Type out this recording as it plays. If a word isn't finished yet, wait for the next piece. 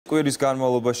კვირის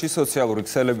განმავლობაში სოციალური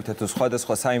ქსელებითა თუ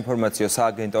სხვადასხვა საინფორმაციო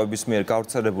სააგენტოების მიერ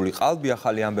გავრცელებული ყალბი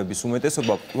ახალი ამბების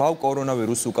უმეტესობა კვლავ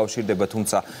კორონავირუსს უკავშირდება,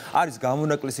 თუმცა არის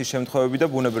გამონაკლისის შემთხვევები და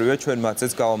ბუნებრივია ჩვენ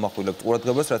მათზეც გავამახვილებთ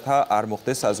ყურადღებას, რათა არ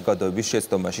მოხდეს საზოგადოების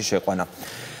შეცდომაში შეყვანა.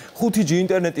 5G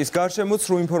ინტერნეტის გარშემო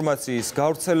ცრუ ინფორმაციის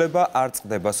გავრცელება არ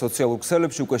წყდება. სოციალურ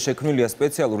ქსელებში უკვე შექმნილია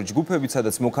სპეციალური ჯგუფები,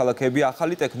 სადაც მოქალაქეები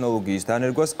ახალი ტექნოლოგიის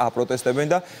დანერგვას აპროტესტებენ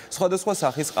და სხვადასხვა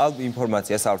სახის ყალბ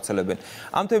ინფორმაციას ავრცელებენ.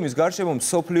 ამ თემის გარშემო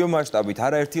მსოფლიო მასშტაბით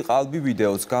არაერთი ყალბი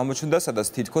ვიდეოც გამოჩნდა, სადაც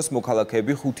თითქოს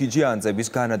მოქალაქეები 5G ანძების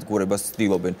განადგურებას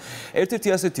ცდილობენ. ერთ-ერთი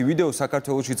ასეთი ვიდეო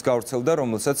საქართველოშიც გავრცელდა,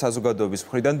 რომელსაც საზოგადოების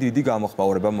მხრიდან დიდი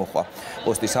გამოხმაურება მოჰყვა.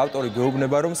 პოსტის ავტორი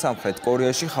გვეუბნება, რომ სამხრეთ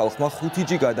კორეაში ხალხმა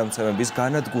 5G გადამცემების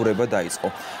განადგურება დაიწყო.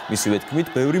 მისივე თქმით,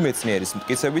 ბევრი მეცნიერის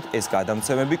მტკიცებით ეს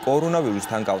გადამცემები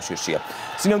კორონავირუსთან კავშირშია.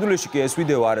 სინამდვილეში კი ეს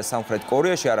ვიდეო არა სამხრეთ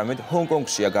კორეაში, არამედ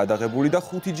ჰონგ-კონგშია გადაღებული და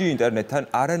 5G ინტერნეტთან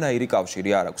არანაირი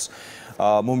კავშირი არ აქვს.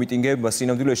 მომიტინგეებმა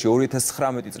სინამდვილეში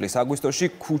 2019 წლის აგვისტოში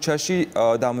ქუჩაში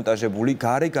დამონტაჟებული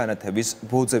გარე განათების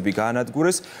ბოძები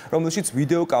გაანადგურეს, რომელშიც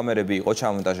ვიდეო კამერები იყო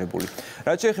ჩამონტაჟებული.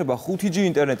 რაც შეეხება 5G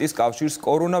ინტერნეტის კავშირს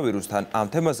კორონავირუსთან, ამ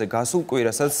თემაზე გასულ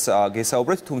კვირასაც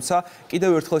გესაუბრეთ, თუმცა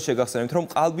კიდევ ერთხელ შეგახსენებთ, რომ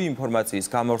ყალბი ინფორმაციის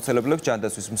გამავრცელებლებს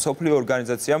ჯანდაცვის მსოფლიო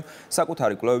ორგანიზაციამ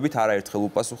საკუთარი კვლევებით არაერთხელ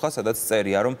უპასუხა, სადაც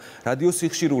წერია, რომ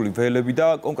რადიოსიხშირული ველები და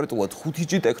კონკრეტულად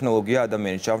 5G ტექნოლოგია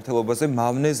ადამიანის ჯანმრთელობაზე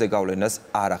მავნე ზეგავლენას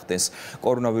არ ახდენს.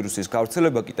 კორონავირუსის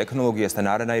გავრცელება კი ტექნოლოგიასთან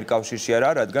არანაირ კავშირში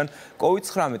არაა, რადგან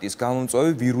COVID-19-ის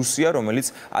გამომწვევი ვირუსია, რომელიც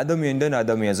ადამიანიდან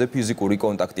ადამიანზე ფიზიკური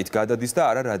კონტაქტით გადადის და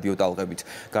არა რადიოტალღებით.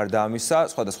 გარდა ამისა,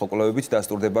 სხვადასხვა კვლევებით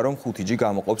დასტურდება, რომ 5G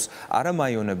გამოყოფს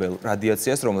არამაიონებელ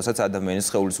რადიაციას, რომელსაც ადამიანის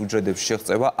სხეულის უჯრედებში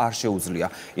შეღწევა არ შეუძლია.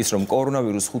 ის, რომ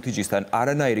კორონავირუს 5G-სთან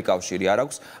არანაირი კავშირი არ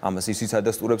აქვს, ამას ისიც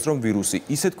ადასტურებს, რომ ვირუსი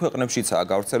ისეთ ქვეყნებშიცაა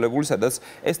გავრცელებული, სადაც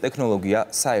ეს ტექნოლოგია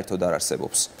საერთოდ არ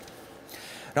არსებობს.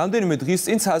 რამდენიმე დღის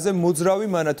წინ ცაზე მოძრავი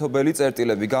მანათობელი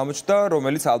წერტილები გამოჩნდა,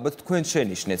 რომელიც ალბათ თქვენ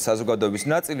შენიშნეთ. საზოგადოების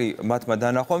ნაწილი მათმა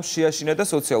დანახვამ შეაშინა და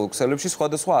სოციალურ ქსელებში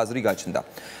სხვადასხვა აზრი გაჩნდა.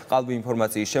 ყალბი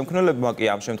ინფორმაციის შემქმნელებმა კი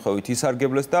ამ შემთხვევით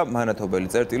ისარგებლეს და მანათობელი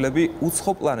წერტილები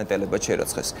უცხო პლანეტელებად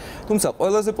შერაცხეს. თუმცა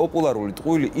ყველაზე პოპულარული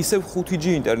ტყუილი ისევ 5G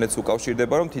ინტერნეტს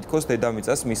უკავშირდება, რომ თითქოს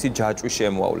დედამიწას მისი ჯაჭვი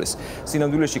შემოავლეს.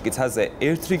 სინამდვილეში კი ცაზე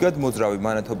ერთრიგად მოძრავი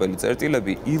მანათობელი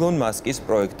წერტილები ილონ მასკის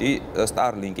პროექტი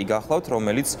Starlink-ი გახლავთ,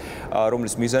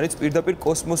 რომელიც მიზანიც პირდაპირ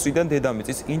კოსმოსიდან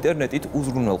დედამიწის ინტერნეტით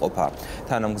უზრუნველყოფაა.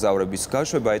 თანამგზავრების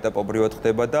გაშვება ეტაპობრივად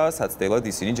ხდება და საცდელად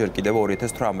ისინი ჯერ კიდევ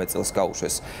 2018 წელს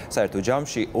გაუშვეს. საერთო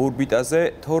ჯამში ორბიტაზე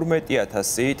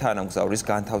 12000 თანამგზავრის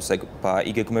განთავსება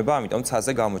იგეგმება, ამიტომ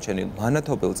ცაზე გამოჩენილ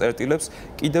მანათობელ წერტილებს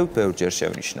კიდევ ბევრჯერ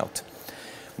შევნიშნავთ.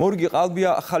 მორიგი ყალბი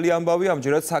ახალი ამბავი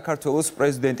ამჯერად საქართველოს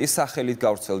პრეზიდენტის სახელით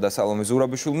გავრცელდა. სალომე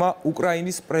ზურაბიშვილმა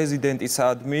უკრაინის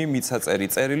პრეზიდენტისადმი მიცაწერი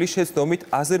წერილი შეცდომით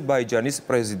აზერბაიჯანის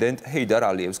პრეზიდენტ ჰეიდარ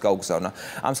ალიევს გაუგზავნა.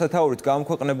 ამ სათაურით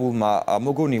გამოქვეყნებულმა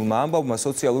მოგონილმა ამბავმა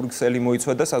სოციალური ქსელი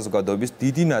მოიცვა და საზოგადოების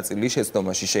დიდი ნაწილი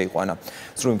შეცდომაში შეიყვანა.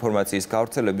 სრულ ინფორმაციის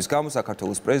გავრცელების გამო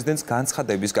საქართველოს პრეზიდენტს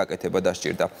განცხადების გაკეთება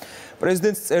დასჭირდა.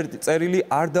 პრეზიდენტს წერილი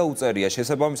არ დაუწერია,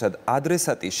 შესაბამისად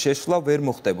ადრესატის შეშლა ვერ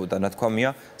მოხდებოდა,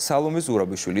 ნათქვამია სალომე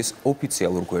ზურაბიშვილის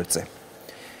ოფიციალურ გვერდზე.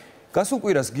 გასულ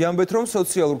კვირას გიამბეთ, რომ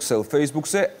სოციალურ ქსელ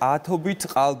Facebook-ზე ათობით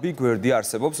ყალბი გვერდი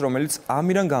არსებობს, რომელიც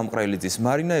ამირან გამყრელიძის,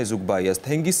 მარინა ეზუგბაიას,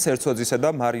 თენგიზ ცერცვაძისა და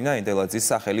მარინა ენდელაძის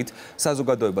სახელით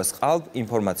საზოგადოებას ყალბ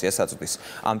ინფორმაციას აწვდის.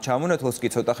 ამ ჩამონათვალს კი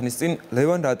ცოტა ხნის წინ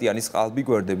ლევან რატიანის ყალბი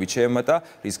გვერდებით შეემატა,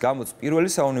 რის გამოც პირველი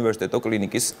საუნივერსიტეტო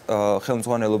კლინიკის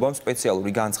ხელმძღვანელობამ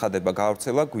სპეციალური განცხადება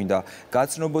გაავრცელა. გვინდა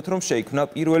გაცნობოთ, რომ შეიქმნა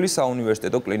პირველი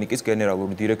საუნივერსიტეტო კლინიკის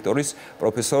გენერალური დირექტორის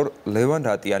პროფესორ ლევან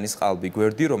რატიანის ყალბი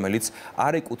გვერდი, რომელიც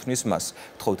არ ეკუთვნის მას.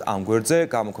 გთხოვთ ამ გვერდზე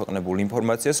გამოქვეყნებულ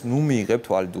ინფორმაციას ნუ მიიღებთ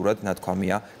ვალიდურად,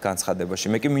 ნათქვამია განცხადებაში.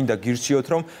 მე კი მინდა გირჩიოთ,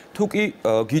 რომ თუ კი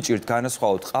გიჭირთ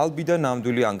განასხვაოთ ყალბი და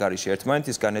ნამდვილი ანგარიში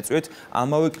ერთმანეთისგან, ეწვიეთ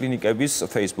ამავე კლინიკების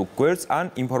Facebook გვერდს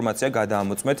ან ინფორმაცია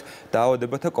გადაამოწმეთ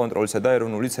დაავადებათა კონტროლისა და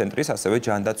ეროვნული ცენტრის, ასევე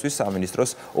ჯანდაცვის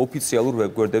სამინისტროს ოფიციალურ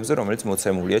ვებგვერდებზე, რომელიც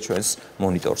მოცემულია ჩვენს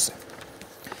მონიტორზე.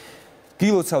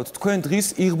 გილოცავთ თქვენ დღის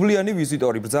იღბლიანი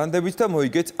ვიზიტორი ბრძანდებით და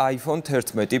მოიგეთ iPhone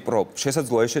 11 Pro.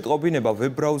 შესაძლოა ეს შეტყობინება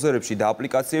ვებ ბრაუზერებში და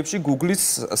აპლიკაციებში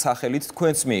Google-ის სახელით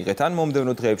თქვენც მიიღეთ. ან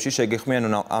მომდევნო დღეებში შეგეხმიან,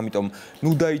 ამიტომ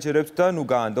ნუ დაიჯერებთ და ნუ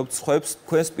გაანდობთ სხვებს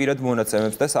თქვენს პირად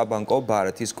მონაცემებს და საბანკო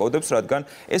ბარათის კოდებს, რადგან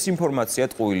ეს ინფორმაცია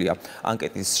ტყუილია.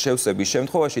 ანკეტის შევსების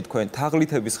შემთხვევაში თქვენ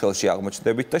თაღლითების ხელში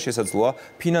აღმოჩნდებით და შესაძლოა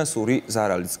ფინანსური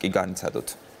ზარალიც კი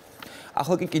განიცადოთ.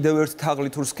 ახლა კი კიდევ ერთ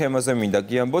თაღლითურ სქემაზე მინდა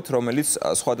გიამბოთ, რომელიც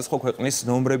სხვადასხვა ქვეყნის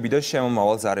ნომრები და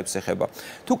შემომავალ ზარებს ეხება.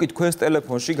 თუ კი თქვენს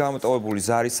ტელეფონში გამოტოვებული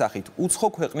ზარის სახით უცხო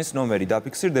ქვეყნის ნომერი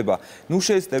დაფიქსირდება, ნუ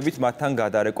შეეცდებით მათთან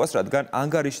გადარეკვას, რადგან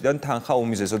ანგარიშიდან თანხა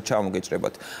უმიზესოდ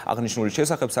ჩამოგეჭრებათ. აღნიშნული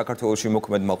შესახებ საქართველოში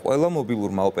მოქმედმა ყველა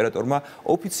მობილურმა ოპერატორმა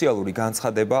ოფიციალური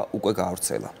განცხადება უკვე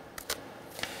გაავრცელა.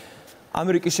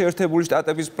 ამერიკის შეერთებული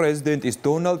შტატების პრეზიდენტის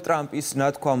დონალდ ტრამპის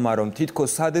ნათქვამმა, რომ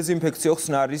თითქოს სადეზინფექციო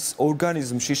ხსნარის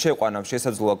ორგანიზმში შეყვანამ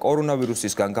შესაძლოა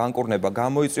კორონავირუსისგან განკურნება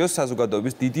გამოიწვიოს,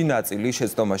 საზოგადოების დიდი ნაწილი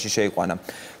შეცდომაში შეიყვანა.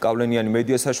 გავლენიანი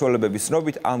მედია საშუალებების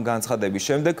ცნობით, ამ განცხადების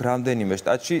შემდეგ რამდენიმე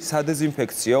შტატში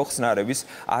სადეზინფექციო ხსნარების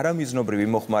არამიზნობრივი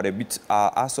მოხმარებით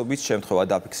ასობით შემთხვევა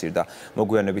დაფიქსირდა.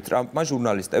 მოგვიანებით ტრამპმა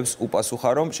ჟურნალისტებს უპასუხა,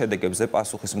 რომ შედეგებზე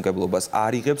პასუხისმგებლობას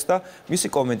არ იღებს და მისი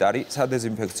კომენტარი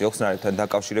სადეზინფექციო ხსნარებთან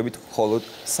დაკავშირებით მხოლოდ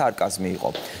სარკაზმი იყო.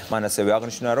 მან ასევე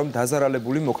აღნიშნა, რომ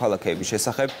დაზარალებული მოქალაქეების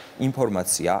შესახებ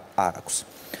ინფორმაცია არ აქვს.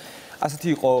 ასეთი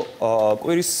იყო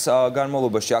კვირის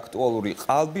განმავლობაში აქტუალური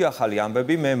ყალბი, ახალი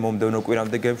ამბები. მე მომდევნო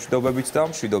კვირამდე გემშვიდობებით და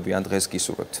მშვიდობიან დღეს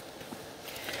გისურვებთ.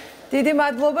 დიდი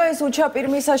მადლობა, ეს უჩა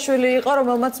პირმისაშვილი იყო,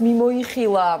 რომელმაც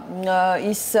მიმოიხილა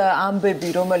ის ამბები,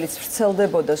 რომელიც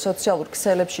ვრცელდებოდა სოციალურ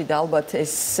ქსელებში და ალბათ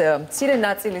ეს მცირე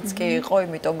ნაწილიც კი იყო,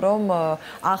 იმიტომ რომ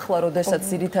ახლა, როდესაც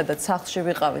ძირითადად სახლში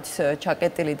ვიყავით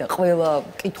ჩაკეტილი და ყველა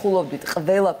კითხულობდით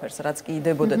ყველაფერს, რაც კი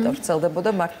იდებოდა და ვრცელდებოდა,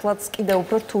 მართლაც კიდევ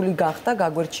უფრო რთული გახდა,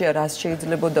 გაგვერჩია რას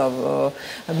შეიძლებოდა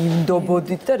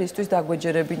მიმდობოდით და რისთვის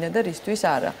დაგვეჯერებინა და რისთვის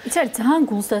არა. იცი არის ძალიან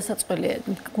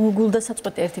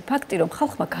გულდასაწყვეტი ერთი ფაქტი, რომ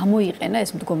ხალხმა გამოიყენა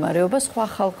ეს მდგომარეობა სხვა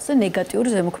ხალხზე ნეგატიური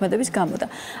ზემოქმედების გამო და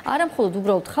არა მხოლოდ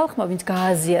უბრალოდ ხალხმა, ვინც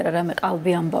გააზიარა რამე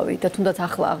ყალბი ამბავი და თუნდაც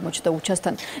ახლა აღმოჩნდა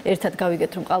უჩასთან ერთად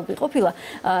გავიგეთ, რომ ყალბი ყოფილა,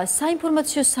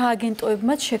 საინფორმაციო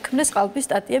სააგენტოებმაც შექმნეს ყალბის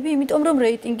სტატიები, იმიტომ რომ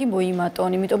რეიტინგი მოიმატონ,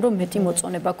 იმიტომ რომ მეტი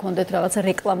მოწონება ქონდეთ, რაღაცა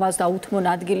რეკლამას დაუთმონ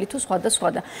ადგილი თუ სხვა და სხვა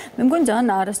და მე მგონი ძალიან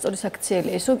არასწორი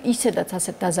საქციელია ეს, რომ ისედაც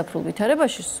ასეთ დაზაფხულ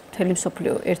ვითარებაში მთელი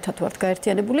მსოფლიო ერთად ვართ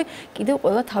გაერთიანებული, კიდევ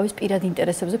ყველა თავის პირად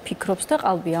ინტერესებზე ფიქრობს და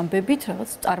ყალბი ამბებით რაღაც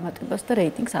წარმატებას და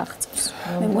რეიტინგს აღწევს.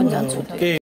 მე მგონი ძალიან ცუდი.